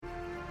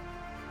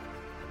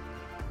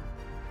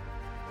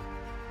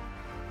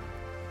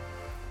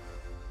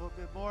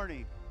Good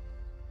morning.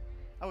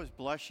 I was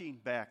blushing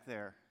back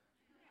there.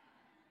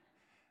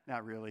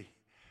 Not really.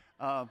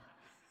 Ross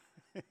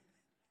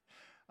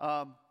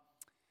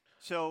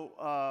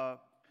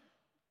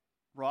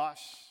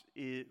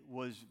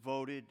was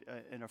voted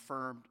and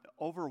affirmed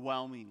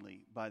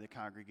overwhelmingly by the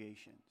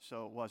congregation.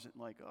 So it wasn't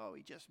like, oh,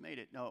 he just made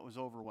it. No, it was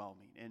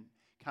overwhelming, and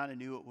kind of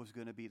knew it was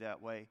going to be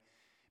that way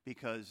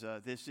because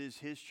this is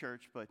his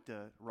church, but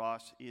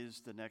Ross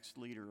is the next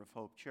leader of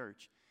Hope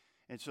Church.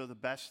 And so the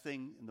best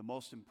thing and the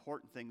most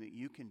important thing that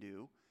you can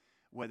do,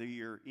 whether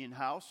you're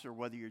in-house or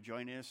whether you're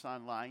joining us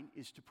online,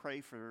 is to pray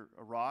for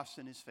Ross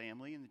and his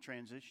family in the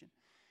transition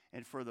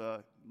and for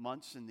the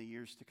months and the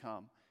years to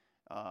come.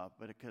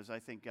 But because I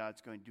think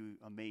God's going to do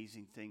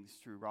amazing things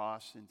through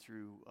Ross and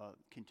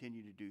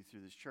continue to do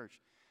through this church.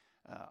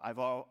 I've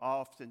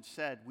often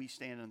said we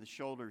stand on the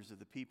shoulders of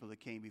the people that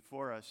came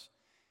before us,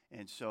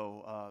 and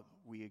so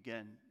we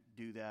again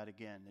do that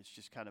again. It's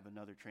just kind of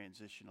another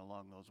transition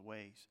along those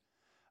ways.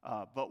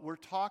 But we're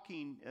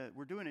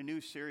doing a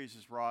new series,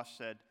 as Ross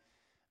said.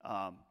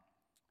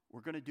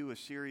 We're going to do a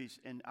series,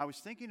 and I was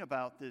thinking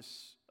about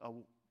this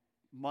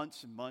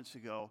months and months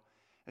ago.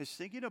 I was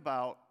thinking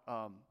about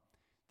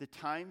the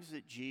times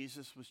that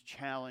Jesus was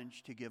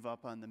challenged to give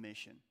up on the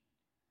mission.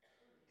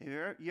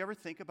 You ever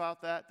think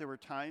about that? There were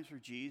times where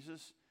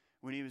Jesus,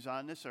 when he was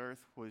on this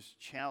earth, was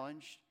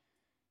challenged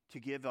to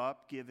give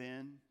up, give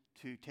in,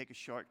 to take a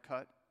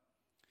shortcut.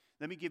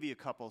 Let me give you a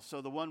couple. So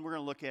the one we're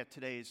going to look at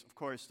today is, of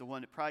course, the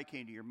one that probably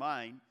came to your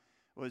mind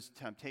was the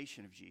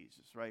temptation of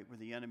Jesus, right? Where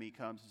the enemy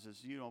comes and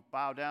says,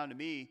 bow down to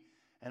me,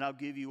 and I'll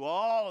give you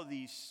all of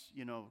these,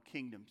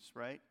 kingdoms,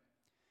 right?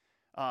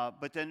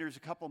 But then there's a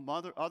couple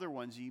other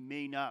ones you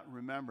may not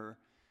remember.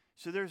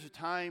 So there's a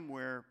time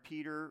where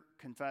Peter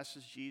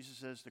confesses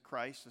Jesus as the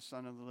Christ, the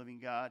Son of the living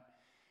God.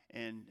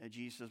 And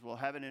Jesus says, well,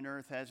 heaven and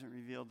earth hasn't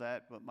revealed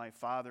that, but my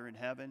Father in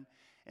heaven.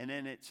 And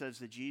then it says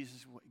that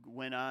Jesus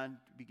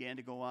began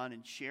to go on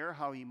and share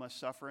how he must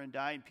suffer and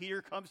die. And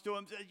Peter comes to him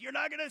and says, you're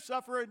not going to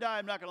suffer and die.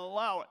 I'm not going to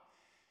allow it.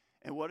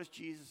 And what does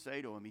Jesus say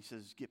to him? He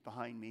says, get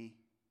behind me,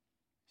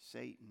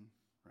 Satan,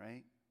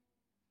 right?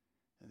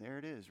 And there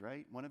it is,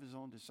 right? One of his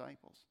own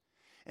disciples.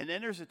 And then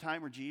there's a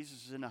time where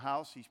Jesus is in the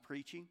house. He's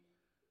preaching.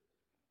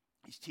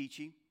 He's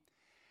teaching.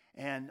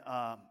 And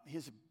he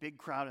has a big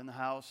crowd in the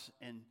house.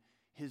 And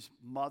his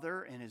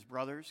mother and his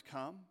brothers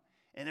come.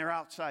 And they're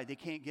outside. They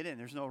can't get in.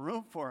 There's no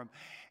room for them.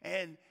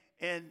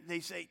 And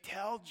they say,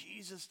 tell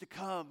Jesus to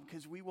come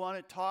because we want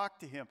to talk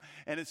to him.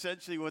 And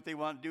essentially what they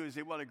want to do is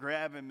they want to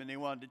grab him and they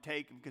wanted to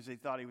take him because they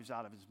thought he was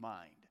out of his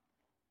mind.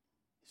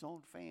 His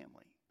own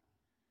family.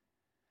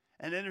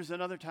 And then there's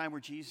another time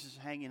where Jesus is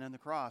hanging on the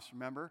cross,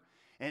 remember?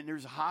 And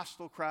there's a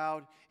hostile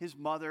crowd. His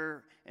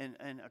mother and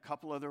a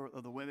couple other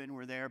of the women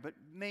were there, but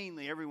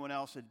mainly everyone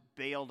else had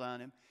bailed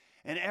on him.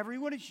 And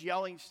everyone is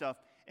yelling stuff.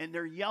 And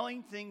they're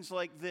yelling things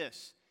like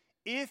this.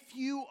 If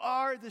you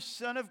are the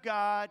Son of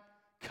God,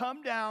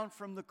 come down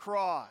from the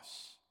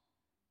cross.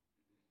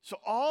 So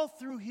all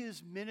through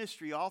his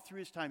ministry, all through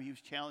his time, he was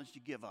challenged to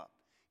give up.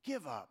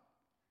 Give up.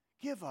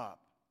 Give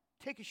up.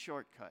 Take a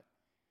shortcut.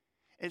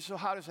 And so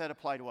how does that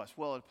apply to us?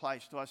 Well, it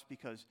applies to us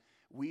because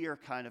we are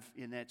kind of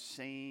in that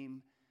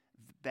same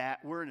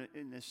we're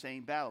in the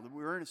same battle.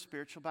 We're in a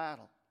spiritual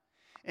battle.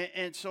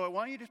 And so I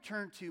want you to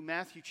turn to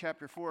Matthew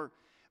chapter 4,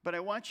 but I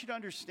want you to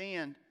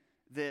understand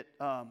that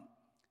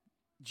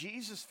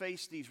Jesus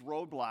faced these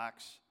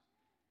roadblocks,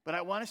 but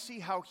I want to see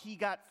how he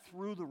got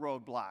through the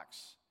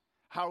roadblocks,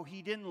 how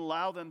he didn't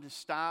allow them to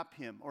stop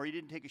him, or he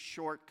didn't take a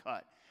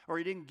shortcut, or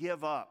he didn't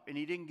give up, and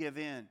he didn't give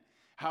in,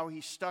 how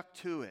he stuck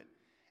to it.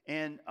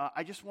 And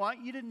I just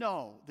want you to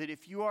know that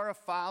if you are a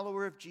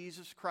follower of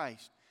Jesus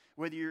Christ,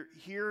 whether you're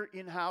here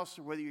in-house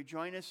or whether you're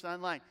joining us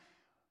online,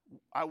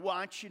 I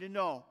want you to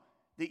know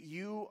that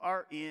you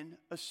are in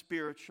a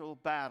spiritual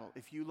battle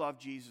if you love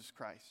Jesus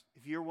Christ.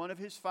 If you're one of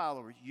his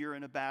followers, you're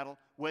in a battle,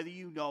 whether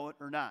you know it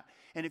or not.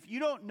 And if you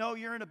don't know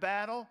you're in a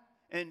battle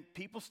and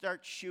people start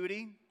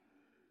shooting,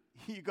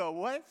 you go,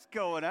 what's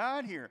going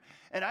on here?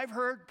 And I've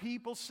heard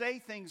people say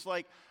things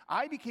like,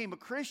 I became a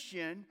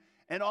Christian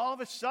and all of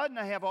a sudden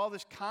I have all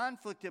this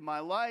conflict in my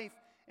life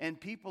and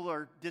people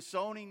are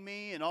disowning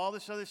me and all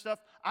this other stuff.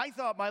 I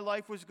thought my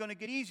life was going to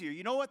get easier.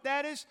 You know what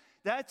that is?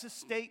 That's a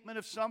statement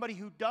of somebody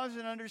who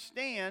doesn't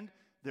understand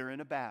they're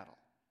in a battle.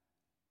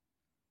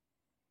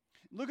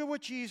 Look at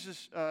what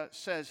Jesus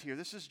says here.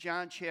 This is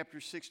John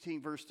chapter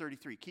 16, verse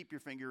 33. Keep your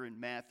finger in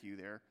Matthew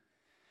there.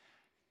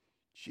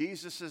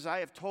 Jesus says, I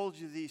have told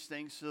you these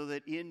things so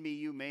that in me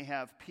you may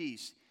have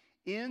peace.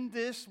 In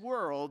this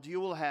world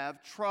you will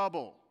have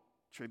trouble,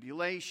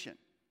 tribulation.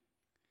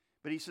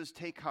 But he says,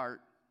 take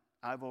heart,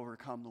 I've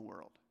overcome the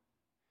world.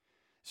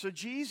 So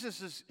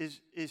Jesus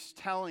is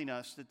telling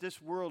us that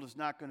this world is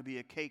not going to be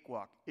a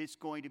cakewalk. It's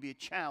going to be a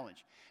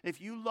challenge.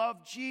 If you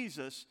love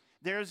Jesus,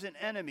 there's an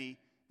enemy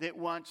that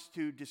wants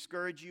to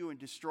discourage you and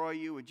destroy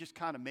you and just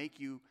kind of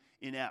make you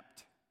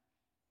inept.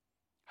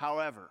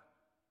 However,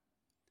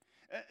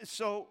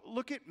 so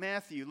look at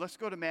Matthew. Let's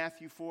go to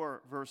Matthew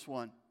 4, verse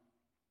 1.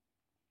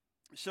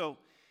 So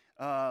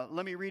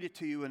Let me read it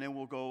to you, and then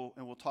we'll go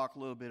and we'll talk a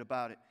little bit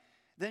about it.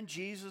 Then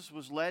Jesus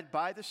was led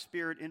by the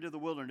Spirit into the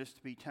wilderness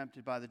to be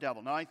tempted by the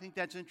devil. Now, I think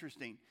that's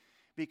interesting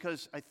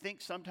because I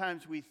think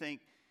sometimes we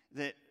think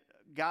that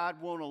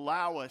God won't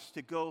allow us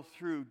to go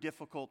through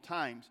difficult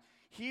times.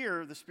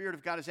 Here, the Spirit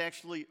of God is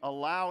actually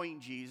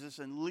allowing Jesus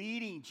and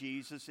leading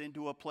Jesus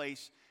into a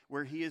place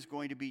where he is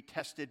going to be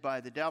tested by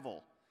the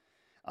devil.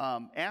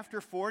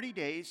 After 40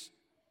 days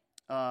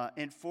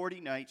and 40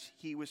 nights,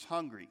 he was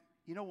hungry.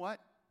 You know what?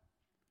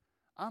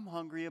 I'm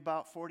hungry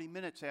about 40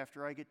 minutes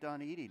after I get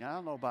done eating. I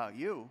don't know about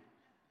you,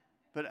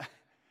 but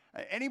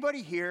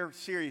anybody here,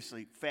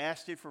 seriously,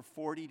 fasted for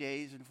 40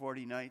 days and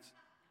 40 nights?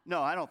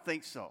 No, I don't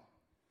think so.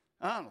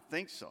 I don't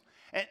think so.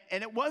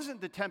 And it wasn't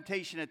the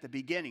temptation at the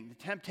beginning. The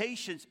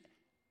temptation's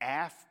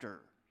after.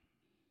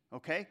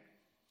 Okay?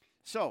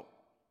 So,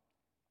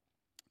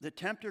 the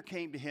tempter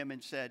came to him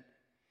and said,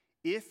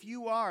 "If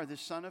you are the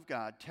Son of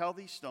God, tell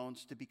these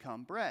stones to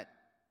become bread."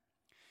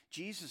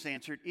 Jesus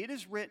answered, "It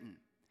is written,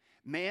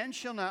 man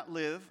shall not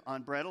live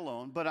on bread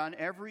alone, but on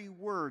every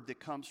word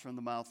that comes from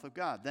the mouth of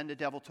God." Then the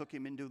devil took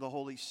him into the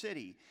holy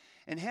city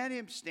and had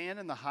him stand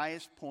in the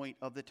highest point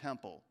of the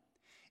temple.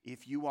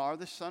 "If you are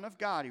the Son of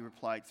God," he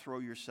replied, "throw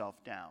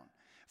yourself down.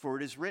 For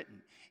it is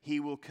written, he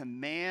will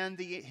command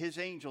his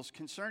angels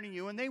concerning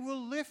you, and they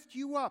will lift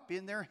you up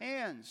in their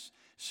hands,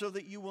 so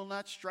that you will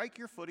not strike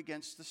your foot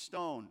against the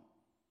stone."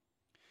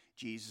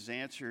 Jesus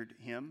answered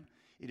him,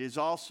 It is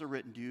also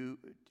written,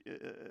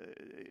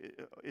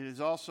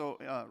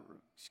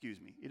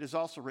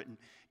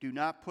 do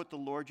not put the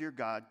Lord your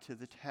God to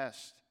the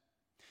test.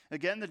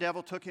 Again, the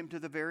devil took him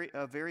to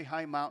a very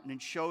high mountain and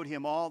showed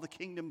him all the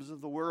kingdoms of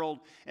the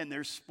world and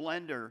their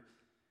splendor.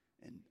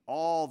 "And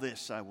all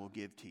this I will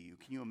give to you."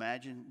 Can you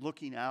imagine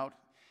looking out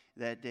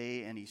that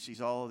day and he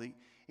sees and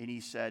he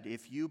said,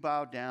 "If you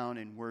bow down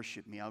and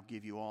worship me, I'll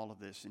give you all of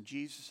this." And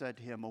Jesus said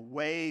to him,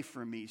 "Away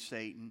from me,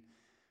 Satan,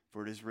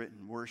 for it is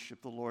written,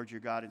 worship the Lord your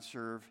God and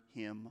serve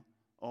him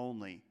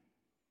only."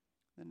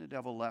 Then the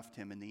devil left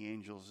him and the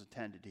angels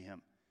attended to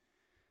him.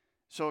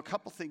 So a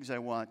couple things I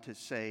want to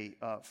say.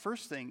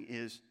 First thing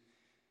is,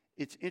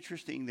 it's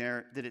interesting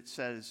there that it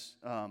says,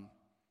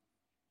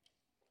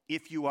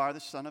 "If you are the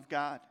Son of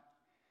God."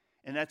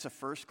 And that's a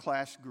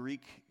first-class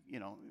Greek,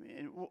 and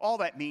all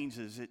that means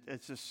is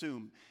it's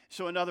assumed.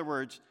 So in other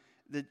words,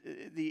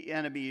 the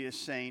enemy is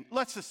saying,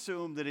 let's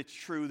assume that it's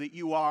true that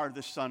you are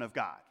the Son of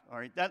God. All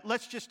right,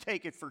 let's just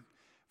take it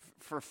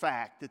for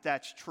fact that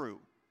that's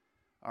true.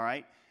 All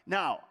right,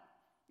 now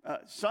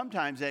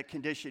sometimes that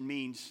condition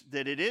means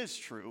that it is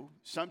true.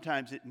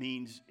 Sometimes it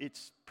means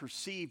it's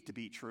perceived to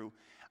be true.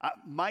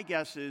 My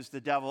guess is the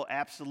devil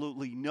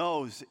absolutely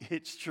knows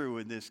it's true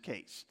in this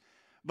case,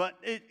 but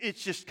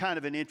it's just kind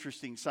of an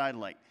interesting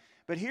sidelight.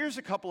 But here's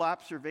a couple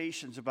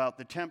observations about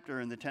the tempter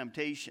and the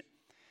temptation.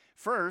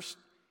 First,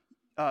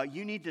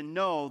 you need to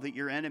know that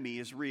your enemy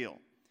is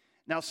real.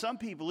 Now, some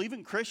people,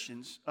 even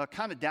Christians,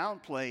 kind of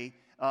downplay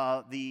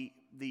the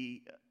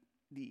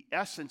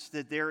essence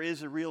that there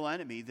is a real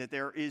enemy, that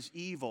there is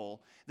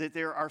evil, that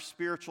there are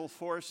spiritual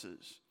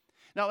forces.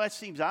 Now, that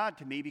seems odd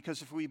to me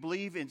because if we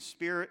believe in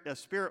a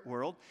spirit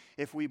world,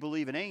 if we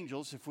believe in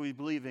angels, if we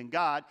believe in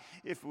God,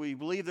 if we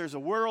believe there's a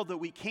world that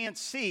we can't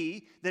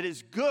see that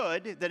is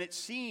good, then it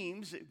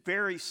seems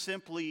very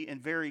simply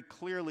and very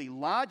clearly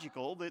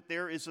logical that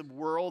there is a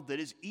world that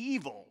is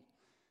evil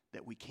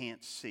that we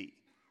can't see,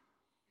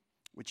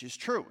 which is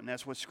true, and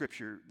that's what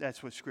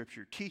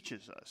Scripture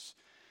teaches us.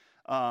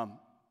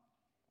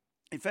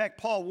 In fact,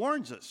 Paul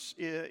warns us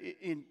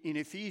in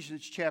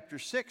Ephesians chapter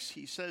 6.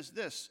 He says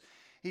this.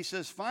 He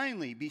says,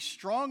 "Finally, be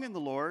strong in the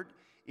Lord,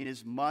 in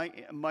his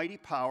mighty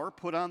power.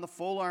 Put on the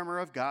full armor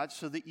of God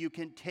so that you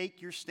can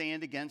take your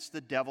stand against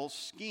the devil's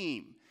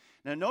scheme."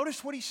 Now,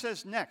 notice what he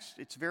says next.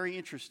 It's very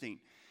interesting.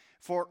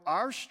 "For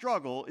our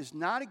struggle is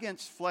not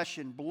against flesh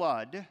and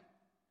blood."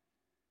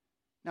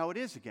 Now, it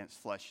is against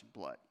flesh and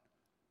blood.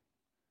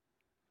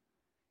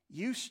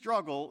 You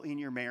struggle in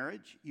your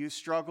marriage. You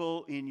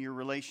struggle in your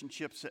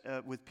relationships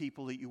with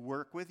people that you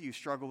work with. You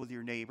struggle with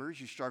your neighbors.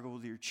 You struggle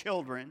with your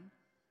children.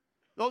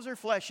 Those are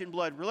flesh and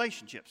blood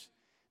relationships.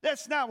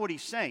 That's not what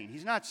he's saying.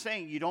 He's not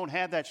saying you don't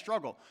have that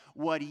struggle.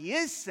 What he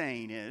is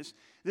saying is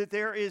that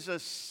there is a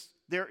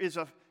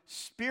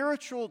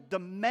spiritual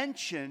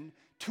dimension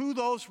to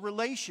those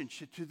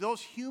relationships, to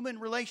those human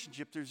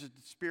relationships. There's a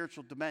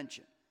spiritual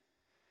dimension.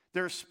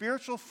 There are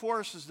spiritual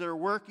forces that are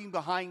working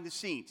behind the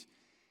scenes.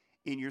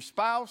 In your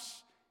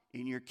spouse,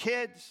 in your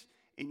kids,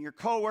 in your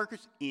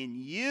coworkers, in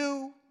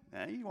you.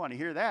 Now, you want to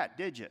hear that,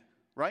 did you?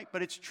 Right?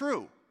 But it's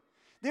true.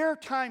 There are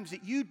times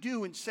that you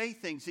do and say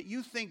things that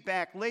you think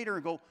back later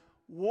and go,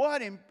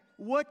 what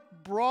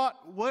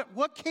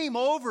came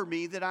over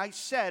me that I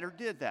said or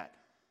did that?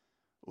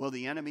 Well,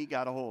 the enemy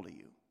got a hold of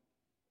you.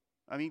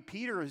 I mean,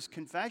 Peter is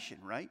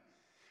confession, right?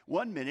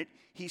 One minute,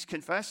 he's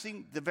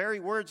confessing the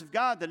very words of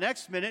God. The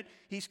next minute,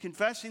 he's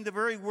confessing the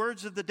very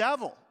words of the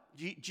devil.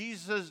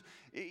 Jesus,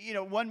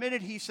 one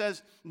minute he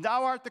says,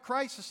 "Thou art the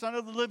Christ, the Son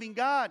of the living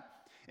God."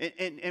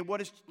 And what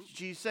does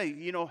Jesus say?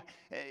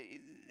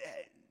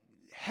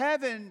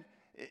 Heaven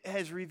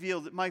has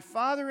revealed it. My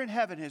Father in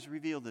heaven has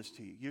revealed this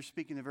to you. You're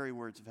speaking the very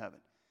words of heaven.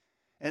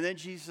 And then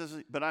Jesus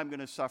says, but I'm going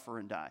to suffer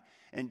and die.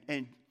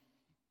 And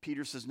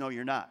Peter says, no,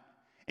 you're not.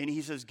 And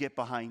he says, get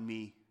behind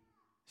me,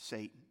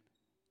 Satan.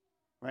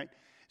 Right?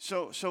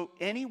 So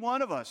any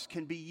one of us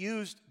can be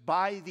used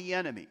by the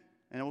enemy.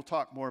 And we'll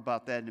talk more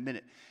about that in a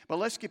minute. But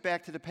let's get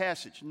back to the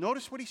passage.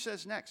 Notice what he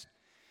says next.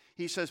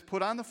 He says,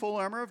 put on the full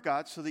armor of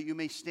God so that you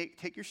may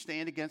take your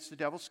stand against the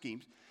devil's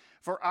schemes.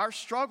 For our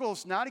struggle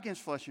is not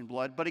against flesh and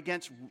blood, but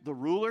against the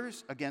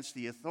rulers, against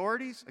the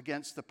authorities,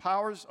 against the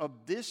powers of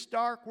this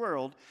dark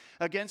world,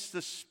 against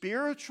the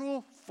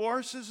spiritual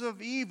forces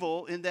of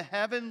evil in the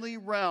heavenly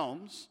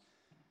realms.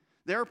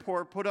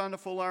 Therefore, put on the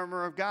full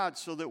armor of God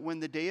so that when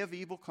the day of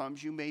evil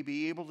comes, you may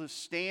be able to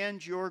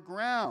stand your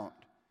ground.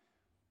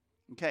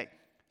 Okay,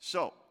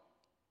 so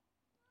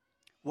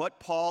what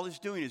Paul is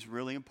doing is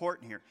really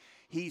important here.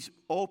 He's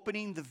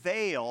opening the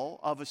veil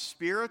of a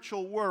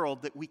spiritual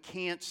world that we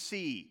can't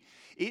see.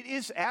 It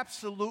is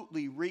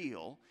absolutely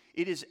real.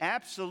 It is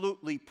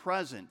absolutely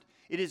present.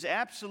 It is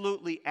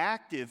absolutely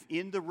active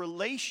in the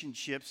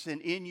relationships and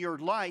in your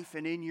life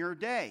and in your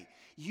day.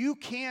 You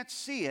can't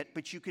see it,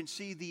 but you can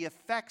see the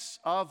effects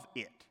of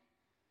it.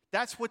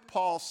 That's what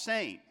Paul's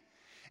saying.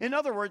 In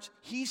other words,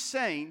 he's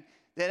saying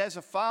that as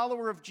a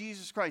follower of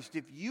Jesus Christ,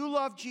 if you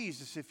love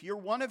Jesus, if you're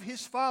one of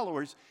his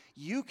followers,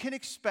 you can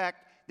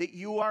expect that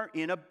you are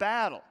in a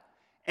battle.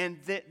 And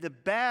that the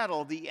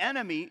battle, the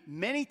enemy,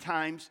 many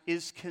times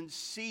is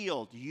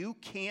concealed. You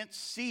can't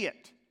see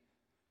it.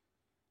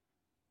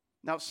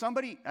 Now,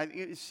 somebody,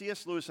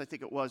 C.S. Lewis, I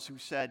think it was, who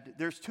said,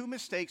 there's two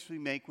mistakes we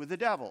make with the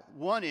devil.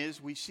 One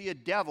is we see a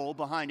devil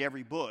behind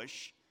every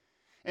bush.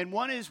 And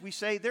one is we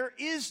say there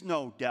is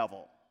no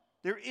devil.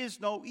 There is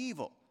no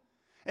evil.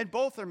 And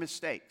both are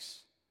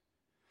mistakes.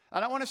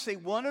 And I want to say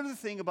one other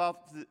thing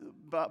about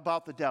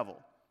the devil.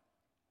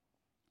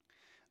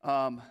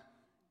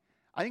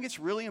 I think it's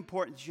really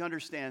important that you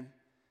understand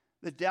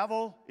the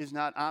devil is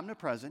not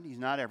omnipresent. He's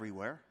not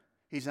everywhere.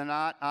 He's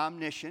not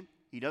omniscient.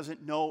 He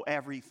doesn't know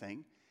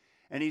everything.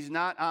 And he's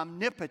not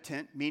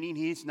omnipotent, meaning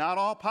he's not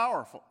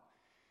all-powerful.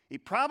 He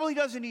probably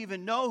doesn't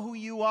even know who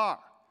you are.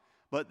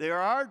 But there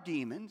are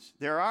demons,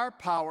 there are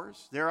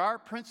powers, there are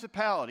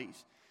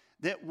principalities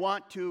that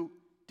want to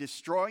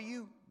destroy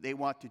you. They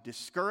want to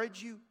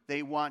discourage you.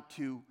 They want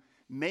to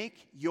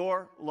make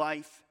your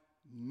life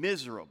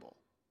miserable.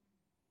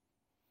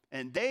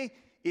 And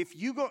if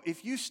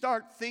you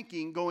start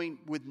thinking, going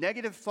with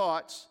negative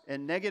thoughts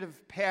and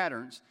negative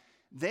patterns,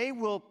 they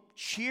will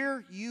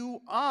cheer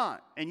you on.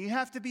 And you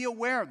have to be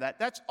aware of that.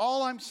 That's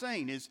all I'm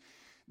saying, is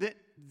that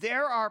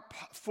there are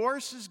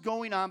forces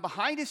going on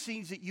behind the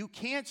scenes that you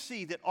can't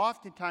see that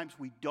oftentimes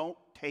we don't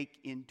take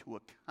into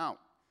account.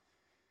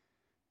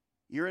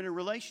 You're in a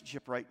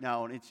relationship right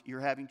now and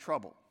you're having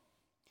trouble.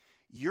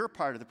 You're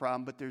part of the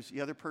problem, but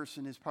the other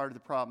person is part of the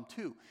problem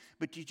too.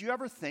 But did you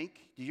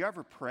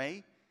ever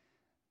pray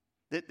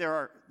that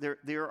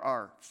there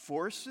are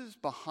forces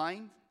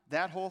behind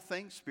that whole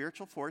thing,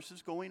 spiritual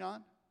forces going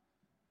on?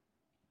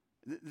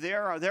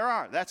 There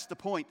are. That's the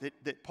point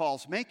that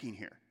Paul's making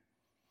here.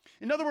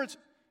 In other words,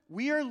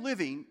 we are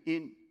living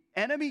in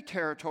enemy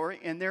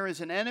territory, and there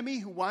is an enemy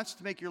who wants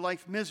to make your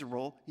life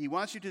miserable. He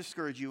wants you to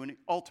discourage you, and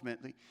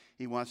ultimately,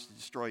 he wants to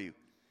destroy you.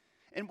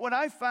 And what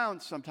I've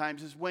found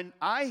sometimes is when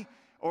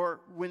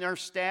our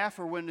staff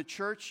or when the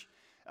church,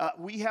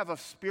 we have a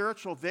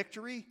spiritual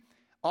victory,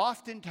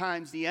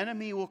 oftentimes the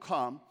enemy will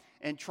come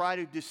and try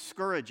to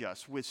discourage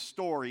us with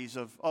stories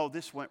of, oh,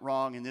 this went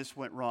wrong, and this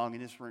went wrong,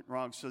 and this went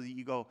wrong, so that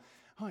you go,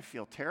 oh, I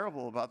feel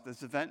terrible about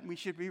this event, and we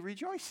should be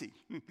rejoicing.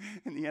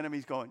 And the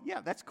enemy's going, yeah,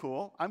 that's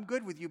cool. I'm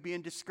good with you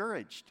being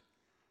discouraged.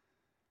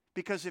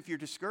 Because if you're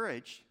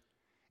discouraged,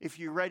 if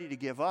you're ready to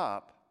give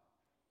up,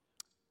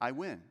 I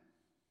win,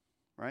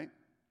 right?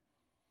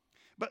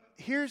 But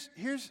here's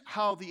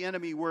how the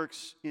enemy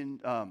works in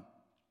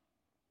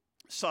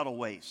subtle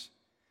ways.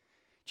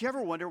 Do you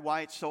ever wonder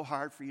why it's so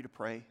hard for you to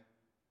pray?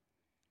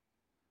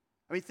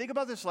 I mean, think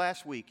about this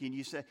last week, and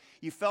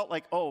you felt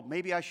like, oh,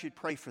 maybe I should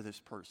pray for this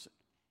person.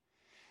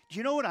 Do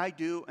you know what I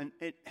do? And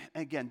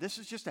again, this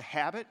is just a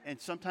habit,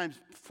 and sometimes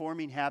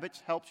forming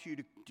habits helps you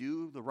to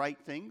do the right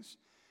things.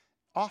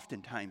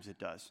 Oftentimes it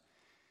does.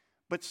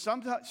 But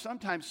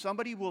sometimes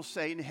somebody will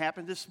say, and it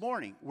happened this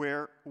morning,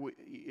 where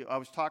I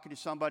was talking to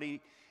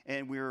somebody,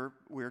 and we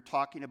were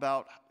talking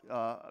about,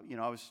 I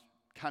was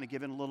kind of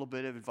giving a little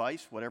bit of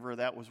advice, whatever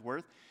that was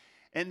worth.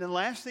 And the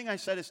last thing I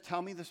said is,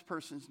 tell me this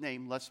person's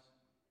name. Let's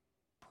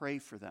pray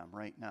for them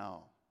right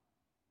now.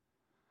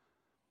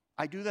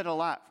 I do that a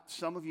lot.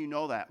 Some of you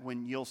know that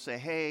when you'll say,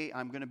 hey,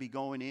 I'm going to be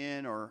going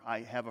in, or I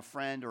have a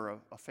friend or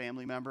a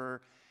family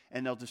member,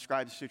 and they'll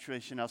describe the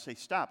situation. I'll say,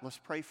 stop, let's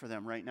pray for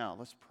them right now.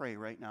 Let's pray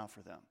right now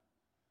for them.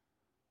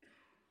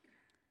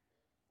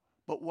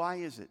 But why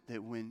is it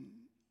that when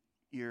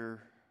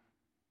you're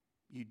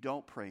you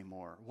don't pray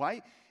more?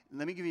 Why?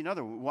 Let me give you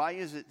another one. Why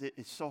is it that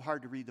it's so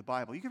hard to read the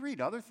Bible? You can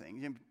read other things.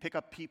 You can pick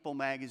up People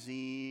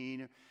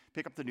magazine,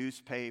 pick up the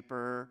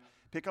newspaper,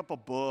 pick up a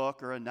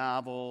book or a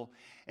novel,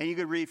 and you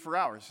could read for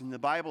hours. In the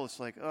Bible, it's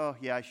like, oh,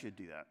 yeah, I should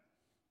do that.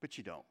 But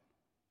you don't.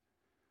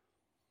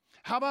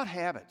 How about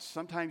habits?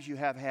 Sometimes you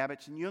have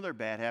habits, and you know they're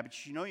bad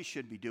habits. You know you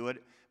should be doing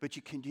it, but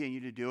you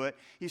continue to do it.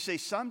 You say,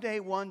 someday,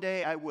 one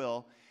day, I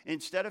will.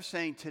 Instead of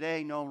saying,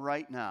 today, no,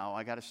 right now,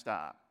 I got to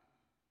stop.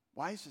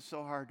 Why is it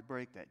so hard to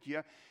break that?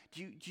 Do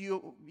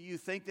you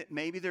think that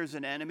maybe there's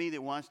an enemy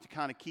that wants to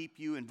kind of keep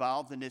you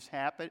involved in this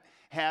habit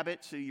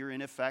so you're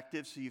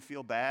ineffective, so you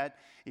feel bad?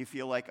 You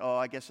feel like, oh,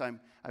 I guess I'm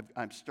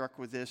stuck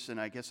with this,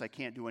 and I guess I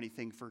can't do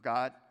anything for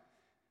God?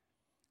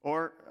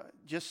 Or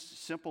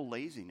just simple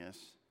laziness.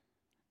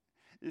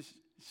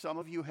 Some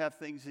of you have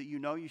things that you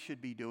know you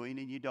should be doing,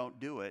 and you don't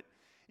do it.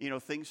 You know,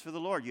 things for the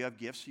Lord. You have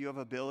gifts, you have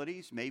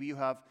abilities. Maybe you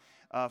have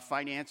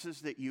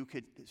finances that you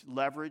could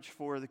leverage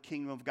for the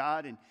kingdom of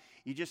God, and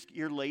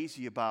you're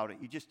lazy about it.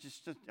 You just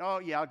oh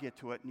yeah, I'll get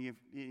to it,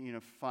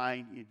 and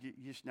fine. You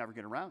just never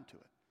get around to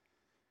it.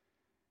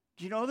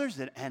 Do you know there's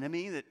an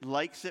enemy that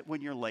likes it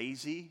when you're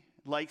lazy,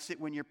 likes it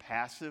when you're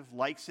passive,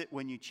 likes it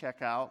when you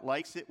check out,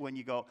 likes it when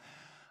you go,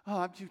 oh,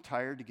 I'm too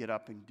tired to get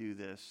up and do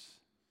this.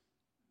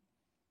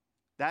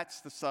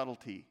 That's the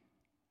subtlety.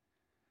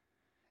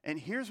 And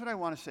here's what I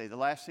want to say. The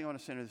last thing I want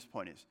to say to this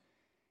point is,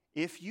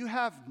 if you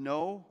have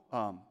no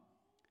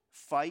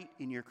fight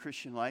in your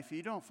Christian life, if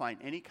you don't find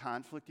any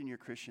conflict in your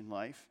Christian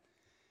life,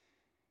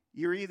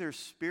 you're either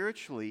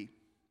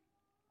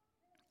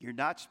you're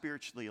not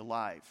spiritually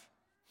alive,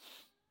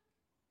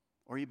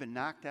 or you've been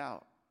knocked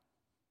out.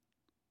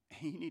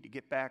 And you need to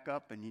get back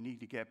up, and you need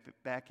to get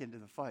back into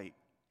the fight,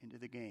 into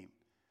the game.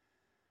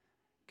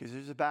 Because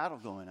there's a battle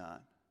going on.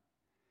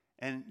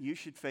 And you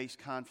should face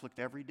conflict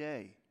every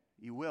day.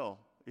 You will,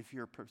 if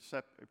you're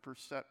perceptive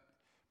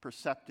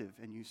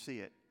and you see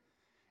it,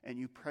 and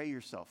you pray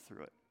yourself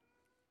through it.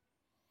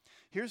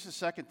 Here's the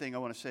second thing I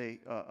want to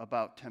say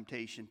about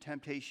temptation.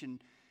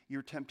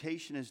 Your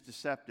temptation is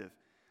deceptive.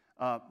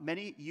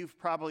 You've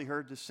probably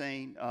heard the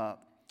saying,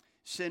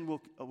 sin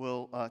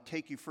will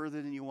take you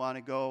further than you want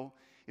to go.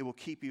 It will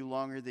keep you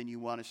longer than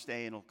you want to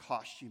stay, and it'll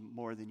cost you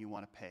more than you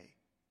want to pay.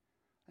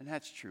 And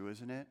that's true,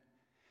 isn't it?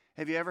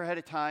 Have you ever had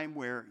a time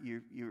where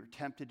you're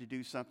tempted to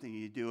do something, and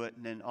you do it,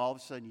 and then all of a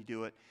sudden you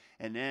do it,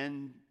 and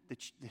then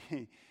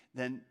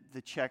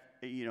the check,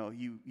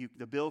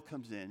 the bill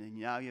comes in, and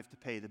now you have to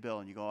pay the bill,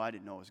 and you go, I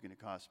didn't know it was going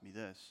to cost me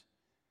this.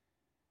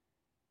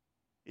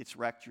 It's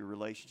wrecked your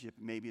relationship.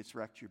 Maybe it's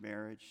wrecked your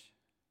marriage.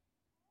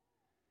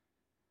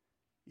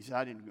 You say,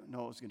 I didn't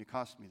know it was going to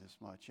cost me this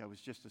much. It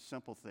was just a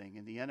simple thing.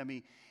 And the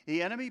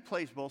enemy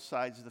plays both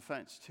sides of the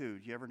fence too.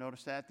 Do you ever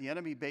notice that? The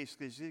enemy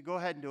basically says, go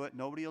ahead and do it.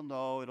 Nobody will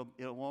know.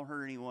 It won't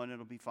hurt anyone.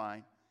 It'll be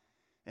fine.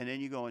 And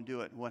then you go and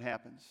do it. And what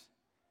happens?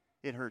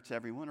 It hurts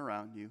everyone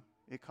around you.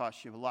 It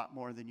costs you a lot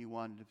more than you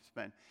wanted to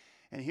spend.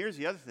 And here's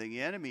the other thing.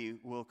 The enemy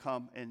will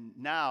come, and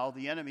now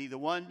the enemy, the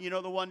one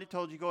that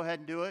told you go ahead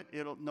and do it,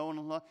 no one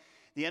will know.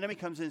 The enemy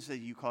comes in and says,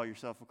 you call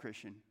yourself a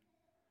Christian.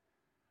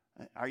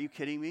 Are you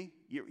kidding me?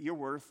 You're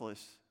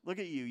worthless. Look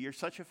at you. You're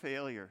such a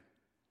failure.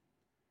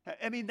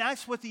 I mean,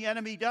 that's what the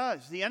enemy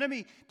does. The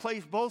enemy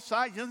plays both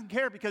sides. He doesn't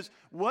care, because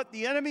what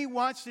the enemy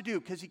wants to do,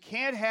 because he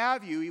can't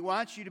have you, he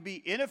wants you to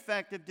be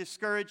ineffective,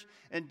 discouraged,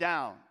 and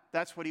down.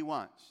 That's what he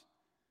wants.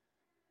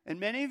 And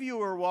many of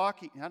you are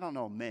walking, I don't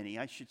know many,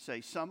 I should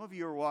say, some of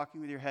you are walking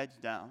with your heads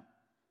down.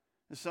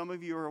 And some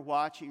of you are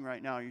watching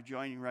right now, you're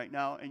joining right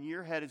now, and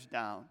your head is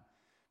down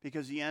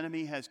because the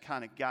enemy has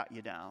kind of got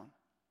you down.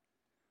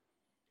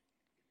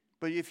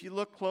 But if you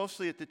look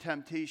closely at the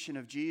temptation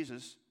of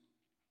Jesus,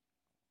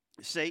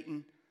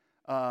 Satan,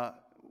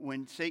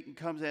 when Satan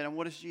comes at him,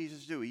 what does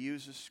Jesus do? He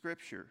uses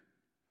Scripture.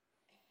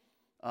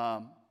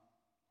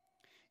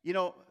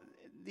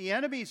 The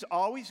enemy's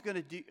always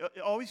going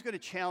to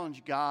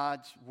challenge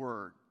God's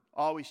word.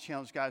 Always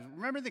challenge God's word.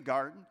 Remember the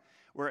garden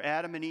where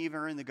Adam and Eve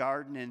are in the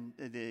garden, and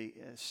the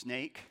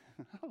snake?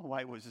 I don't know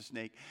why it was a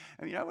snake.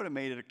 I mean, I would have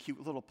made it a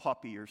cute little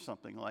puppy or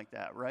something like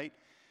that, right?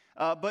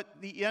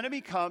 But the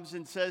enemy comes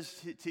and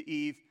says to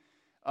Eve,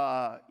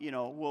 well,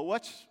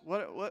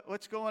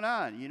 what's going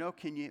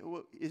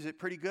on? Is it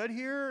pretty good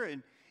here?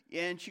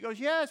 And she goes,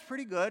 yeah, it's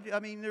pretty good. I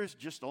mean, there's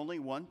just only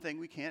one thing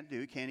we can't do.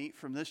 We can't eat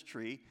from this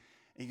tree.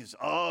 And he goes,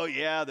 oh,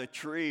 yeah, the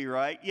tree,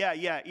 right?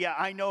 Yeah,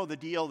 I know the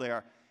deal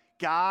there.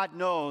 God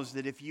knows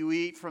that if you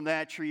eat from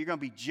that tree, you're going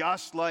to be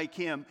just like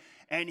him.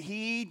 And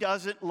he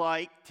doesn't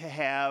like to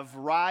have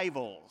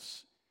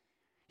rivals.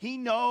 He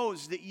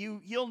knows that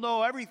you'll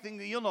know everything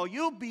that you'll know.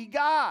 You'll be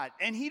God.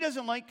 And he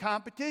doesn't like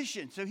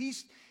competition. So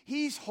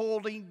he's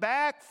holding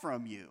back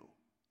from you.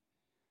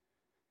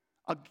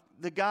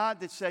 The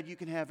God that said you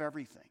can have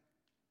everything.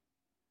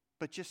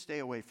 But just stay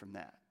away from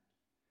that.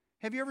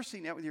 Have you ever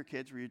seen that with your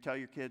kids, where you tell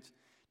your kids,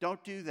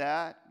 don't do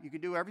that. You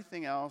can do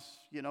everything else,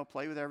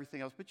 play with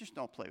everything else, but just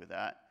don't play with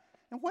that.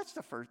 And what's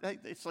the first?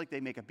 It's like they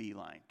make a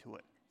beeline to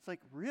it. It's like,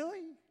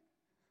 really?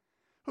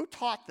 Who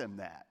taught them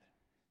that?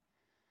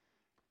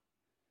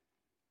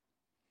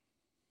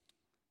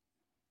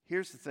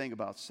 Here's the thing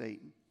about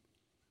Satan.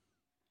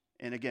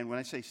 And again, when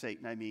I say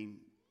Satan, I mean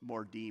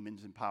more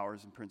demons and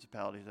powers and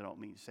principalities. I don't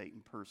mean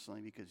Satan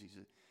personally, because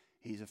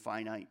he's a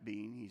finite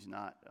being. He's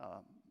not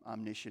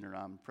omniscient or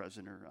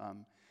omnipresent or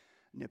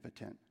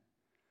omnipotent.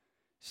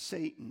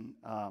 Satan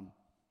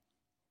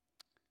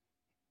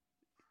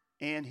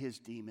and his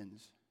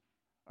demons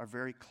are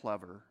very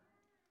clever.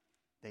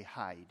 They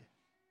hide.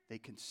 They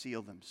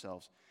conceal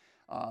themselves.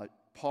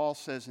 Paul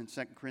says in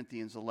 2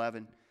 Corinthians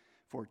 11:14,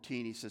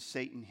 he says,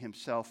 Satan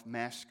himself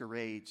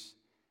masquerades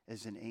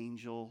as an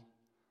angel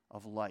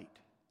of light.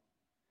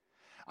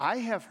 I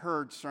have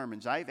heard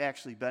sermons. I've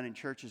actually been in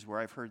churches where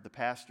I've heard the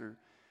pastor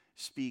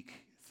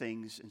speak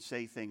things and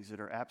say things that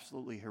are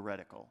absolutely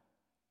heretical.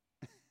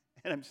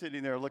 And I'm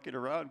sitting there looking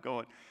around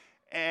going,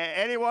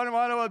 anyone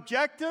want to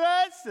object to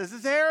this? This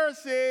is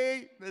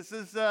heresy. This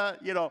is,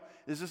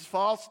 this is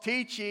false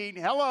teaching.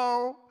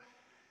 Hello.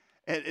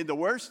 And the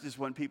worst is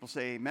when people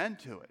say amen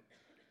to it.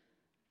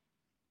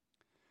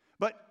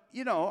 But,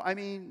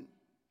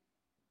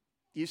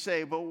 you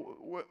say,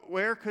 well,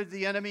 where could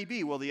the enemy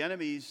be? Well, the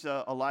enemy's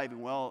alive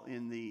and well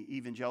in the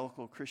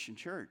evangelical Christian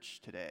church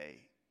today.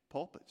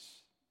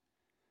 Pulpits.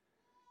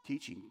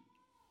 Teaching.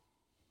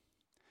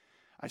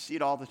 I see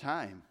it all the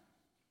time.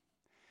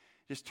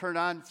 Just turn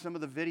on some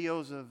of the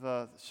videos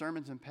of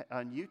sermons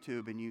on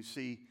YouTube and you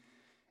see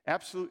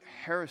absolute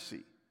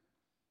heresy.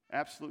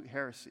 Absolute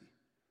heresy.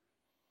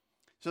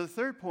 So the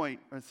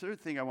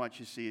third thing I want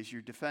you to see is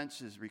your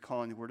defense is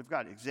recalling the Word of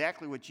God.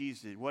 Exactly what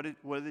Jesus did. What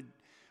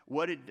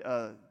did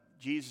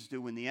Jesus do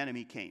when the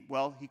enemy came?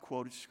 Well, he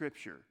quoted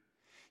Scripture.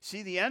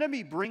 See, the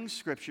enemy brings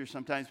Scripture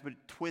sometimes, but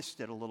twist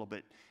it a little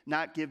bit,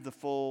 not give the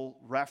full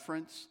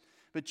reference.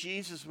 But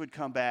Jesus would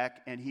come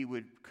back and he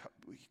would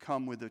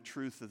come with the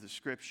truth of the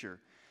Scripture.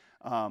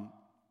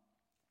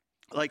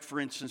 Like, for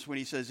instance, when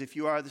he says, if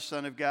you are the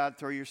Son of God,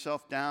 throw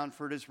yourself down,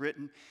 for it is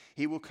written,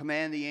 he will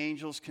command the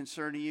angels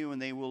concerning you,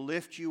 and they will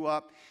lift you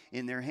up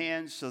in their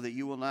hands so that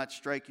you will not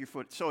strike your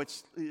foot. So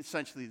it's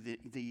essentially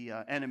the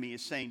enemy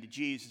is saying to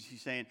Jesus,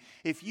 he's saying,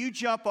 if you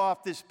jump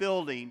off this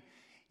building,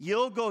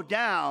 you'll go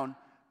down,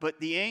 but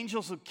the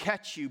angels will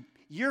catch you.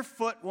 Your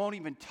foot won't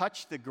even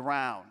touch the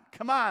ground.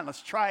 Come on,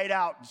 let's try it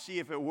out and see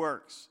if it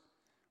works,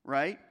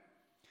 right?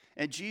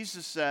 And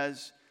Jesus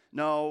says,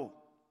 no,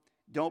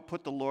 don't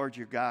put the Lord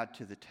your God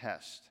to the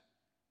test.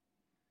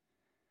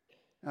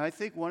 Now, I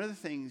think one of the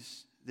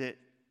things that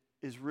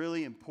is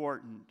really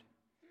important,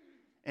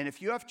 and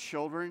if you have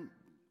children,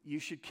 you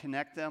should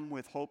connect them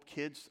with Hope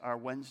Kids, our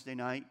Wednesday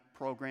night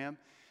program,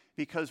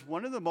 because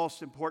one of the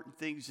most important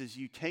things is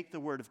you take the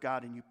Word of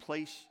God and you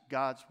place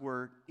God's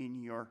Word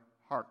in your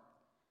heart.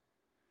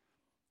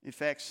 In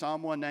fact,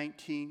 Psalm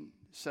 119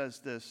 says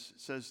this.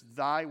 It says,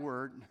 thy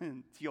word,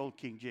 the old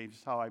King James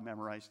is how I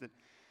memorized it,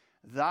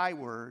 thy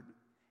word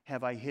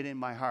have I hid in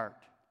my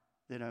heart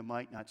that I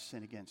might not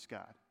sin against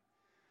God.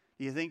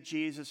 Do you think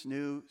Jesus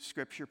knew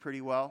Scripture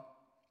pretty well?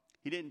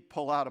 He didn't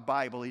pull out a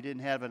Bible. He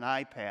didn't have an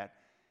iPad.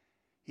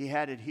 He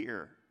had it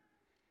here.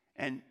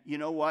 And you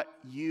know what?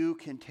 You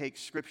can take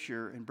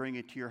Scripture and bring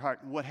it to your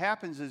heart. And what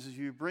happens is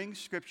you bring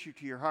Scripture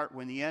to your heart,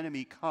 when the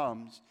enemy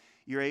comes,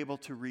 you're able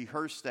to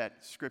rehearse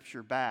that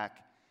Scripture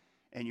back,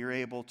 and you're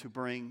able to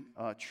bring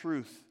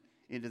truth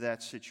into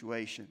that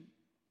situation.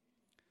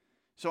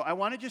 So I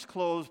want to just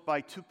close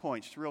by 2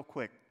 points real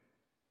quick.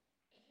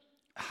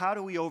 How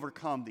do we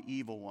overcome the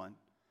evil one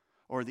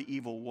or the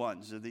evil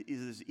ones or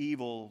this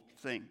evil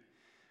thing?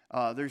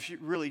 There's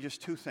really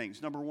just two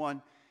things. Number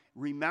one,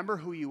 remember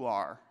who you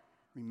are.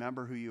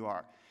 Remember who you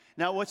are.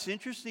 Now, what's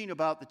interesting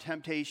about the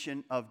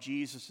temptation of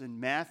Jesus in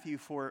Matthew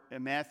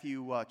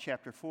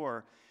chapter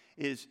 4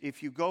 is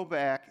if you go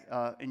back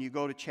and you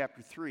go to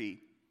chapter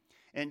 3,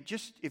 and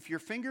just if your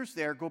finger's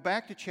there, go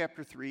back to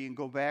chapter 3 and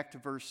go back to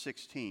verse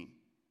 16.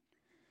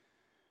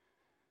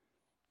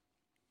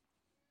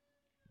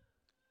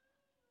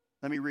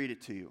 Let me read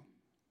it to you.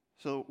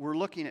 So we're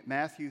looking at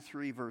Matthew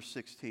 3, verse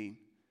 16.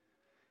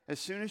 As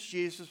soon as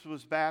Jesus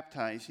was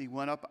baptized, he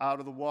went up out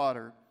of the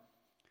water.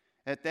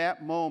 At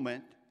that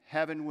moment,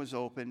 heaven was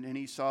opened, and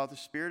he saw the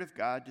Spirit of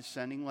God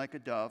descending like a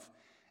dove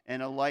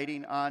and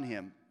alighting on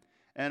him.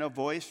 And a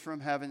voice from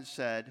heaven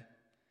said,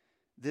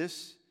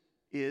 "This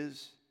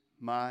is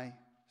my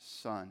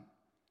Son,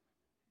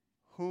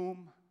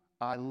 whom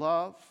I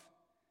love,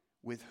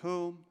 with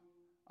whom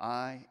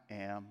I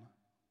am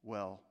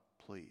well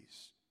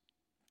pleased."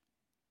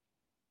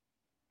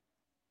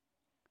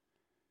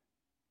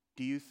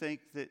 Do you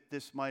think that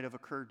this might have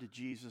occurred to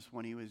Jesus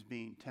when he was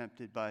being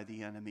tempted by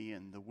the enemy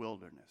in the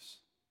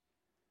wilderness?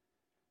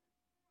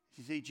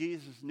 You see,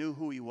 Jesus knew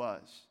who he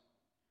was.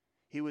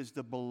 He was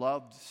the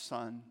beloved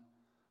Son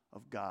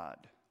of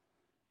God.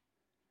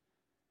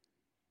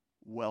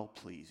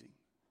 Well-pleasing.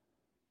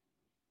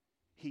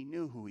 He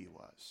knew who he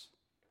was.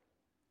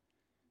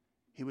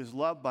 He was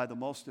loved by the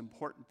most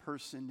important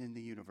person in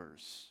the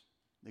universe,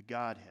 the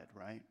Godhead,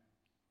 right?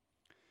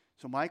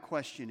 So my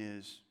question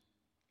is,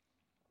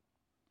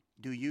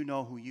 do you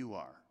know who you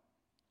are?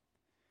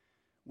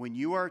 When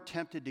you are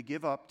tempted to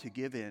give up, to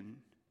give in,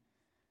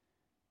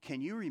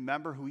 can you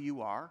remember who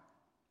you are?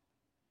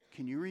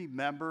 can you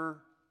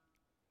remember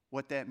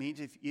what that means?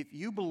 If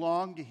you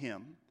belong to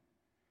him,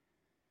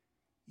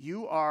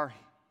 you are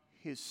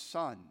his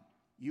son.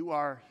 You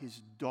are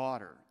his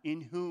daughter,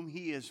 in whom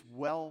he is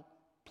well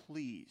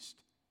pleased.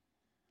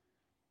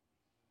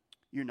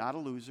 You're not a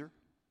loser.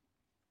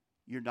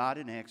 You're not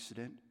an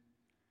accident.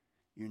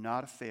 You're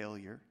not a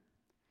failure.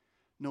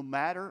 No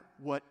matter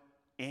what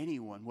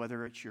anyone,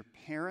 whether it's your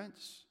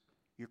parents,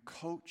 your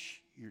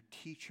coach, your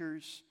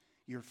teachers,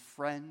 your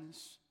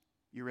friends,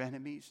 your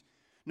enemies,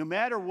 no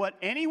matter what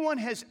anyone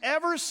has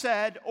ever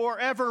said or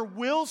ever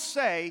will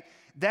say,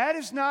 that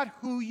is not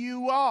who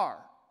you are.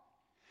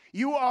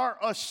 You are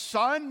a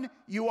son,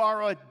 you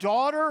are a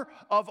daughter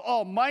of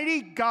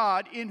Almighty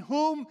God, in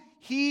whom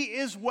he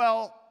is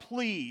well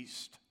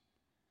pleased.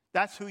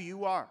 That's who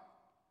you are.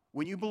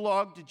 When you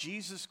belong to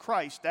Jesus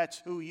Christ, that's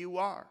who you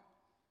are.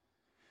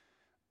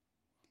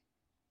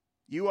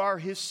 You are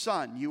his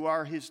son. You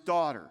are his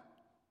daughter.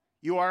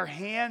 You are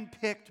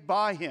handpicked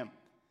by him.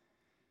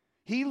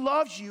 He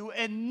loves you,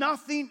 and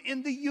nothing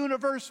in the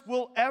universe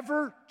will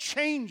ever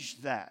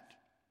change that.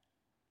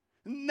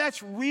 And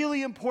that's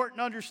really important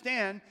to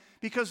understand,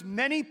 because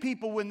many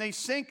people, when they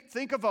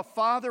think of a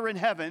father in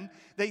heaven,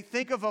 they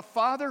think of a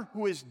father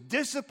who is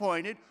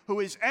disappointed, who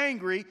is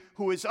angry,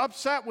 who is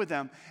upset with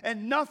them.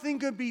 And nothing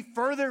could be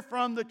further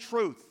from the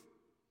truth.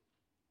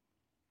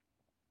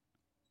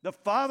 The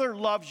Father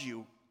loves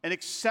you and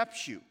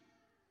accepts you.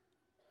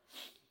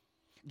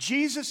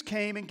 Jesus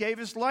came and gave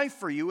his life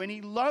for you, and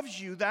he loves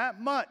you that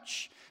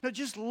much. Now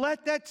just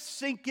let that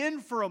sink in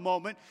for a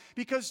moment,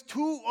 because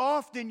too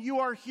often you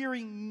are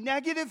hearing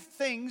negative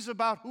things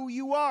about who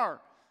you are.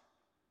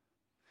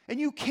 And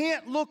you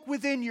can't look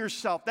within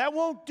yourself. That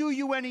won't do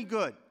you any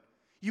good.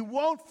 You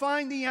won't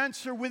find the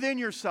answer within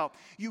yourself.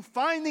 You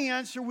find the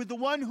answer with the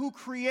one who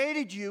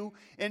created you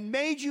and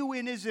made you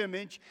in his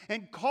image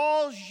and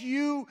calls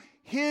you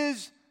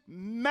his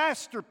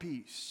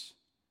masterpiece.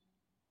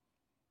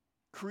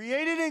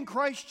 Created in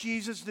Christ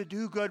Jesus to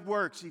do good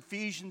works,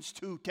 Ephesians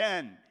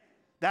 2:10.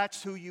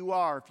 That's who you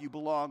are if you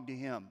belong to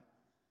him.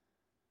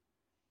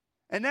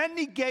 And that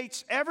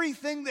negates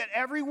everything that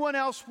everyone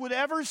else would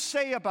ever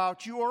say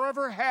about you or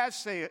ever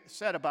has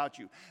said about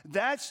you.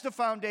 That's the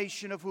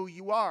foundation of who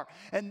you are.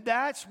 And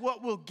that's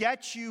what will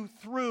get you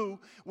through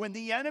when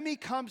the enemy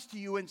comes to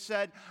you and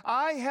said,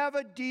 I have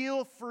a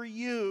deal for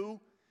you.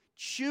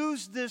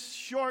 Choose this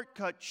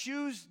shortcut.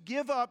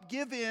 Give up,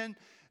 give in,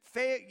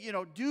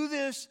 do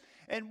this.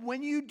 And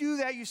when you do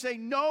that, you say,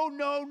 no,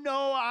 no,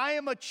 no, I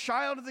am a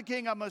child of the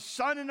King. I'm a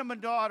son and I'm a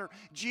daughter.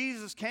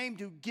 Jesus came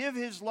to give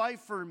his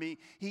life for me.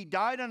 He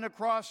died on the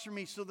cross for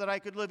me so that I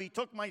could live. He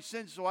took my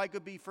sins so I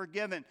could be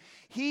forgiven.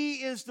 He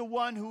is the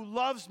one who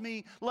loves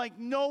me like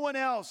no one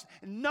else.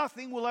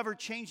 Nothing will ever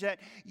change that.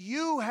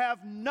 You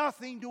have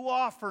nothing to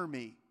offer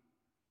me.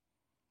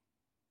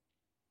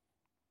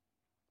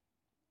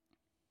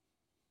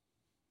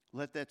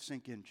 Let that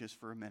sink in just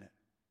for a minute.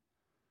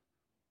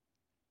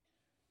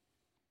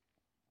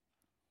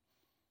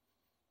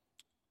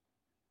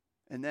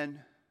 And then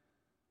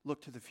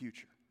look to the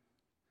future.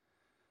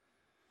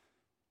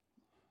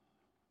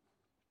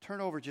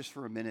 Turn over just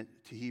for a minute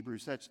to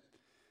Hebrews. That's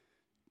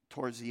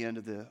towards the end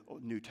of the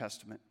New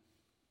Testament.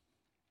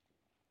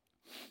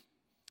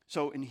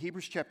 So in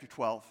Hebrews chapter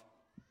 12,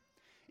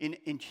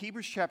 in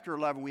Hebrews chapter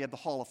 11, we have the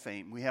Hall of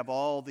Fame. We have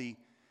all the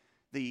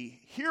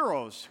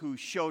heroes who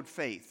showed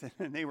faith,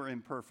 and they were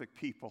imperfect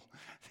people.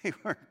 They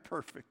weren't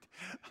perfect,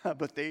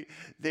 but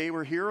they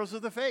were heroes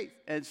of the faith.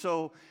 And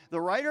so the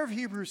writer of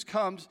Hebrews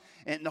comes,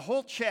 and the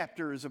whole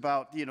chapter is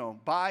about,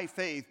 by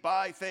faith,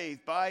 by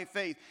faith, by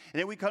faith. And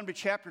then we come to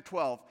chapter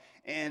 12,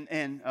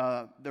 and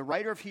the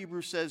writer of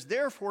Hebrews says,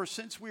 therefore,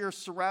 since we are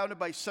surrounded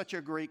by such a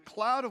great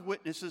cloud of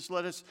witnesses,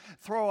 let us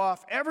throw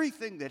off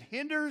everything that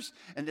hinders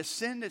and the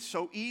sin that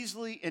so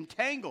easily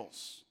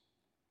entangles.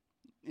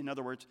 In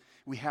other words,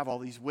 we have all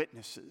these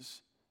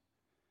witnesses.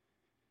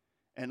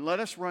 And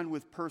let us run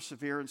with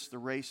perseverance the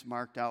race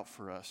marked out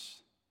for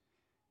us,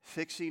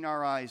 fixing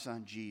our eyes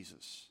on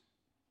Jesus.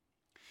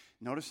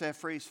 Notice that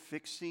phrase,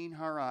 fixing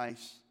our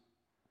eyes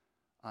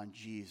on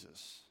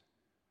Jesus,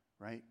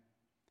 right?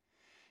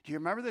 Do you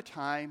remember the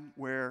time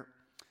where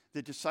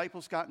the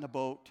disciples got in a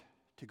boat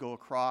to go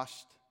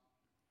across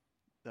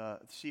the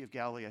Sea of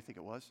Galilee, I think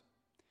it was,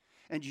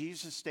 and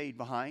Jesus stayed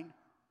behind,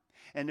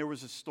 and there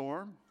was a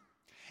storm?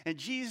 And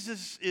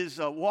Jesus is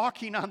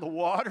walking on the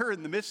water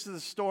in the midst of the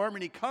storm,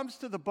 and he comes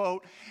to the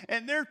boat,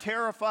 and they're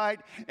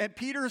terrified. And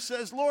Peter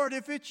says, Lord,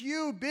 if it's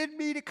you, bid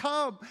me to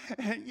come.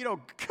 And,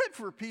 good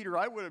for Peter.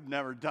 I would have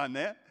never done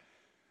that.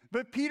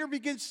 But Peter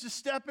begins to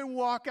step and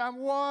walk on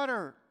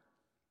water.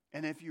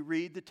 And if you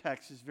read the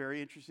text, it's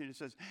very interesting. It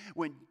says,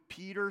 when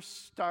Peter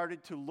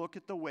started to look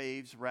at the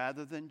waves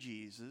rather than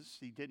Jesus,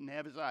 he didn't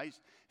have his eyes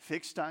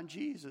fixed on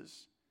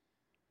Jesus,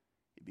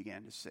 he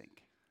began to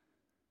sink.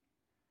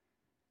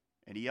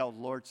 And he yelled,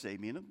 Lord, save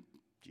me. And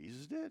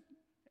Jesus did.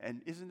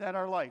 And isn't that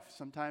our life?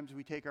 Sometimes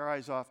we take our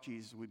eyes off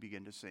Jesus, we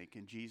begin to sink.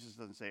 And Jesus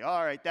doesn't say,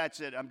 all right, that's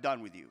it, I'm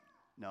done with you.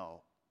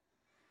 No.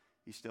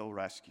 He still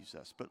rescues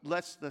us. But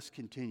let's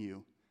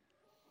continue.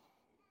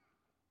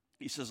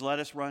 He says, let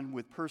us run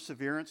with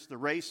perseverance the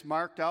race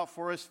marked out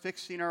for us,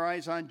 fixing our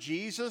eyes on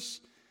Jesus,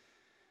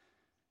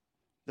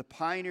 the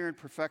pioneer and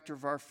perfecter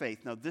of our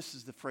faith. Now, this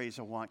is the phrase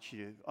I want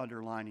you to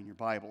underline in your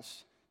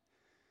Bibles.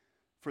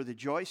 For the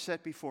joy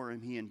set before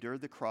him, he endured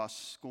the cross,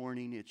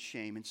 scorning its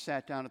shame, and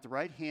sat down at the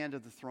right hand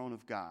of the throne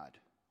of God.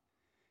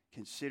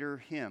 Consider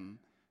him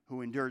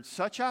who endured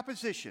such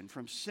opposition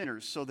from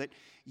sinners, so that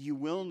you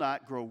will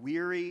not grow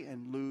weary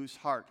and lose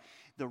heart.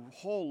 The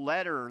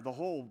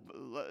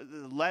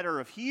letter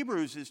of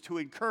Hebrews is to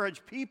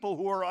encourage people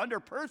who are under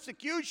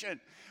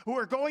persecution, who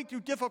are going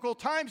through difficult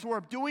times, who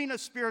are doing a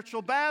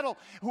spiritual battle,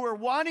 who are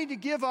wanting to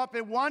give up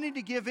and wanting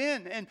to give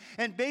in.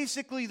 And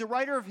basically the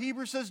writer of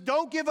Hebrews says,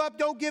 don't give up,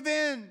 don't give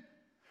in.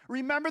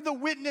 Remember the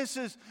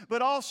witnesses,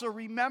 but also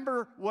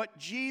remember what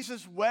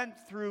Jesus went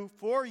through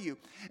for you.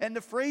 And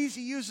the phrase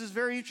he uses is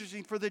very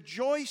interesting. For the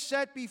joy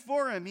set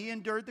before him, he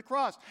endured the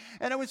cross.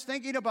 And I was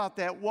thinking about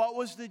that. What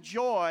was the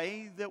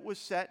joy that was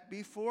set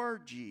before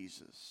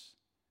Jesus?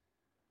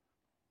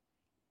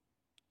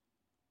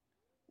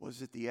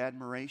 Was it the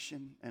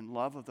admiration and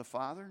love of the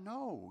Father?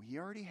 No, he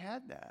already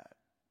had that.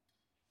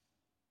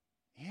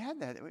 He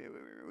had that.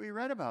 We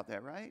read about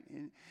that, right?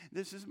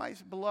 This is my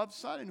beloved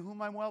Son in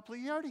whom I'm well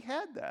pleased. He already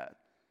had that.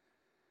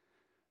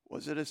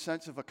 Was it a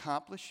sense of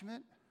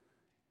accomplishment?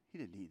 He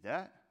didn't need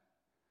that.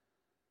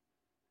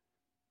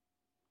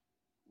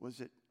 Was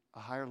it a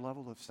higher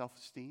level of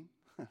self-esteem?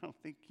 I don't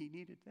think he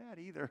needed that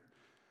either.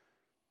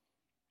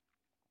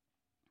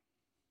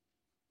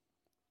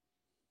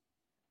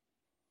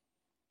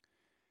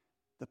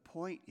 The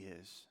point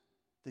is,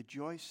 the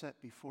joy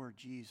set before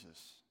Jesus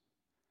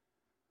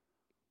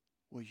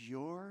was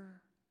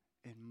your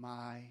and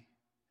my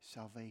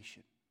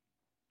salvation.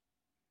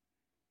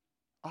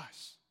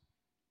 Us.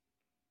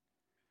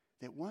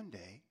 That one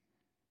day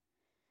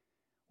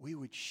we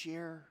would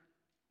share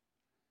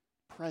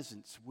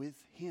presence with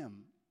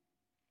him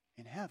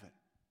in heaven.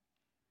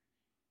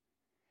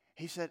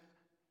 He said,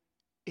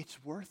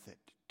 it's worth it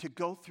to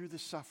go through the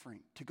suffering,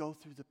 to go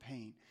through the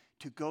pain,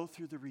 to go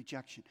through the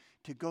rejection,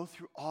 to go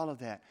through all of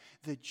that.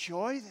 The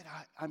joy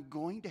that I'm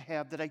going to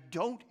have that I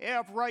don't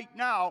have right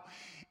now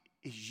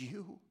is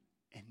you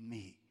and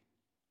me.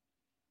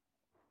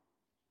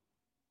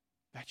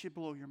 That should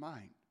blow your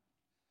mind.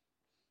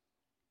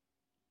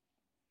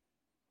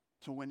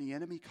 So when the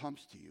enemy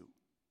comes to you,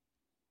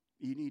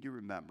 you need to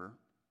remember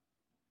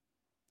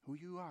who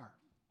you are.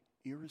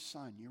 You're a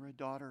son. You're a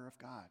daughter of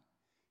God.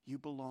 You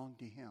belong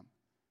to him.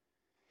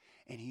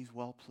 And he's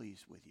well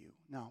pleased with you.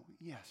 Now,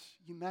 yes,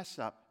 you mess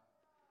up.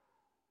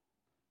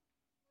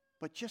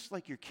 But just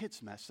like your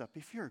kids mess up,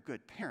 if you're a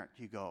good parent,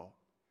 you go,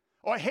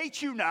 oh, I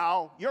hate you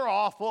now. You're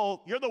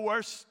awful. You're the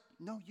worst.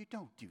 No, you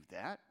don't do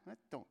that. I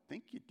don't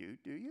think you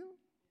do you?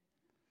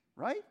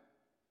 Right?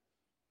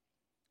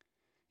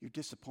 You're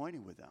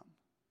disappointed with them.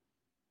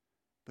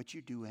 But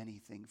you do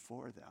anything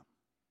for them.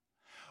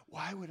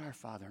 Why would our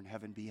Father in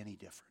heaven be any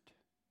different?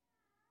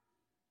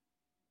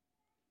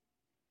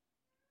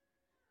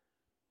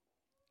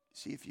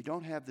 See, if you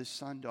don't have this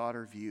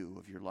son-daughter view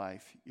of your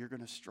life, you're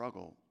going to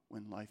struggle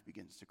when life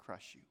begins to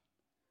crush you.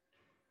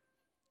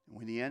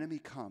 When the enemy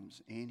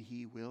comes, and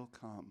he will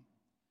come,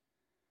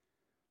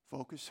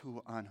 focus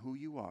on who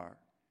you are,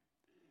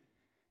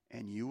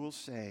 and you will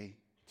say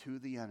to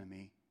the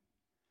enemy,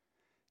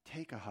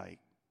 take a hike.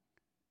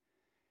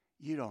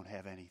 You don't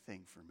have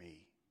anything for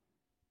me.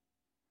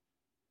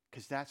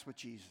 Because that's what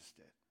Jesus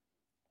did.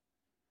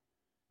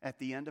 At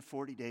the end of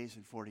 40 days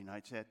and 40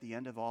 nights, at the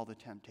end of all the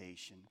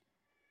temptation,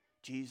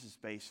 Jesus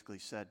basically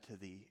said to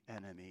the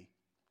enemy,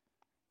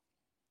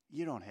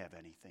 you don't have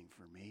anything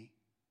for me.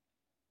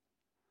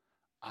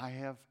 I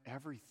have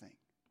everything.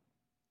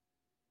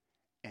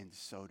 And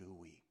so do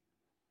we.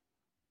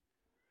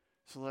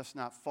 So let's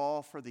not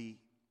fall for the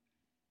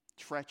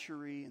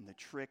treachery and the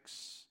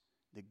tricks,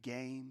 the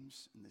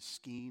games and the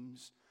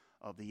schemes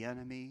of the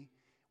enemy.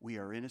 We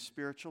are in a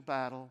spiritual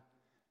battle.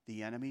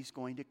 The enemy's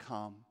going to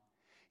come.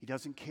 He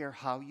doesn't care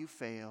how you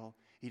fail.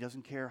 He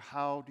doesn't care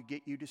how to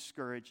get you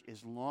discouraged.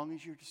 As long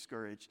as you're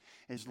discouraged,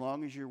 as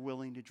long as you're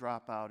willing to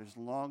drop out, as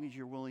long as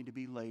you're willing to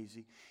be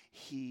lazy,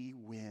 he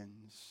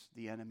wins.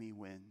 The enemy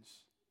wins.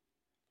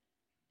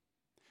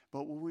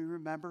 But when we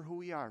remember who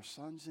we are,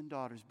 sons and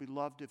daughters,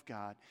 beloved of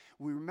God,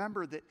 we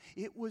remember that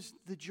it was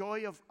the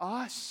joy of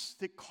us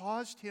that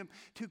caused him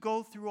to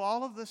go through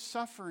all of the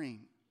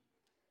suffering.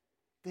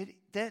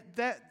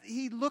 That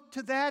he looked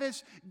to that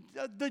as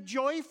the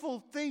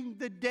joyful thing,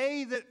 the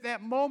day,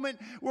 that moment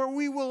where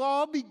we will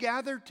all be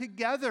gathered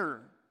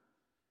together.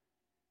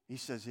 He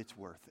says it's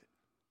worth it.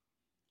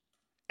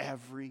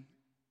 Every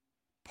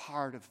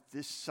part of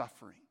this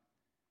suffering,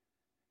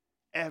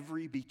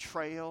 every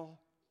betrayal,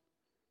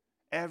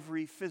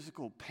 every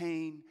physical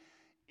pain,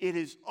 it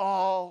is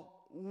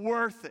all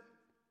worth it.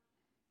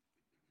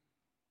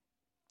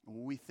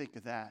 When we think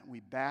of that,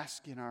 we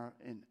bask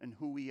in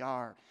who we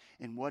are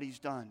and what he's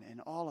done and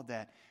all of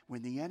that.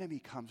 When the enemy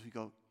comes, we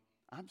go,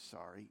 I'm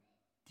sorry,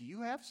 do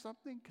you have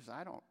something? Because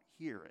I don't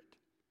hear it.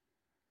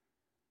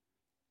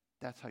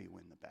 That's how you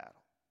win the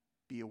battle.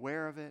 Be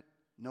aware of it.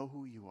 Know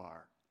who you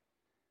are.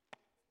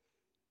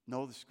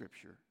 know the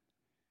Scripture,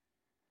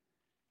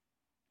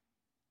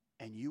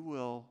 and you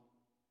will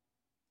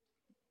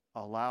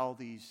allow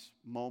these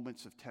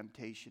moments of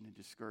temptation and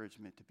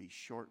discouragement to be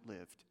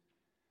short-lived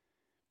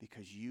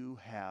because you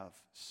have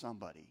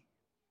somebody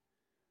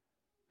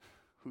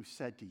who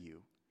said to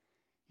you,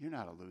 you're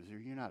not a loser,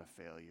 you're not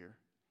a failure.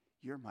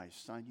 You're my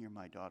son, you're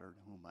my daughter,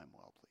 in whom I'm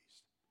well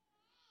pleased.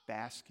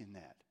 Bask in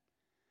that,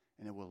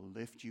 and it will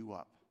lift you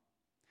up.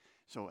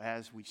 So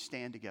as we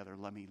stand together,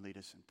 let me lead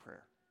us in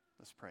prayer.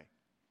 Let's pray.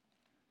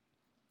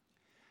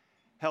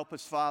 Help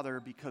us,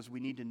 Father, because we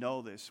need to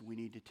know this. We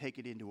need to take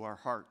it into our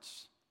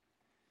hearts.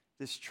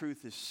 This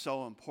truth is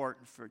so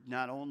important for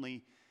not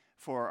only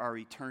for our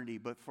eternity,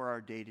 but for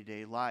our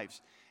day-to-day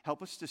lives.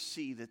 Help us to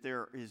see that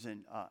there is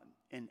an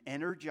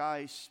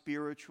energized,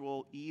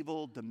 spiritual,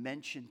 evil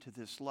dimension to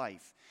this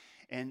life.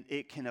 And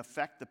it can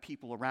affect the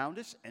people around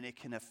us, and it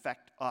can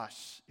affect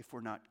us if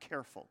we're not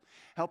careful.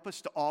 Help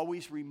us to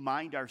always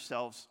remind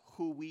ourselves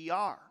who we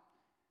are.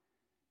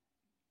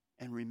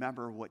 And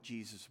remember what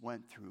Jesus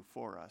went through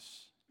for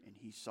us. And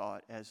he saw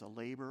it as a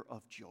labor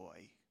of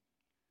joy.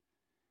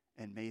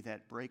 And may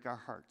that break our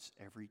hearts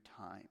every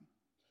time.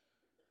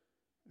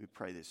 We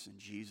pray this in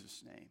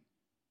Jesus' name.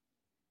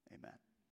 Amen.